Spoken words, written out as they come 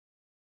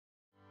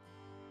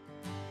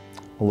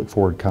I look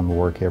forward to coming to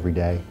work every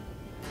day.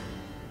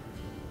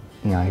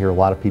 You know, I hear a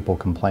lot of people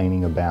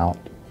complaining about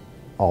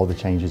all the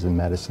changes in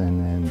medicine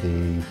and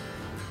the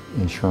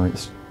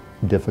insurance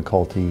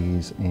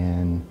difficulties,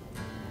 and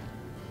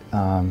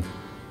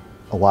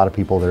a lot of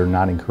people that are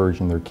not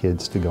encouraging their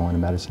kids to go into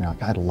medicine.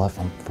 Like, I'd love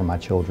for my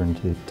children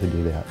to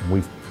do that. And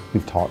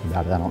we've talked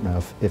about it. I don't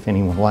know if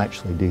anyone will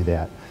actually do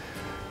that.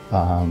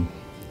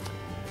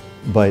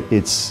 But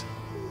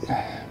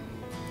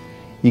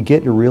you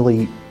get to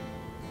really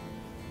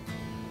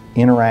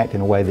interact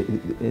in a way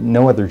that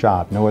no other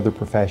job, no other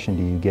profession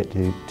do you get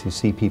to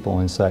see people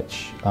in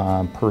such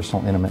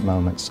personal, intimate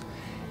moments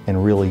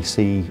and really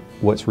see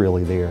what's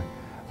really there.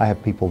 I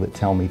have people that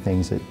tell me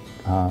things that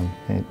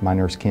my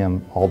nurse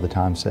Kim all the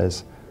time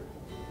says,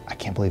 I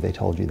can't believe they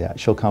told you that.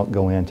 She'll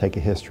go in, take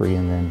a history,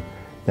 and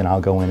then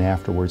I'll go in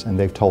afterwards, and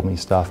they've told me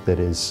stuff that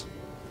is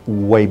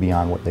way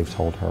beyond what they've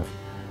told her.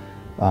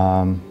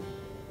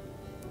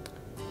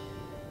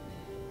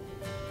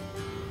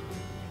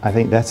 I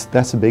think that's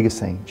the biggest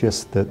thing,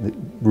 just the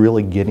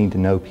really getting to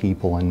know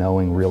people and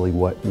knowing really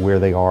where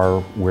they are,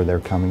 where they're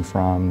coming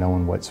from,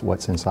 knowing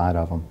what's inside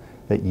of them.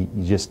 That you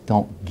just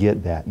don't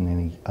get that in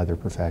any other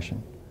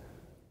profession.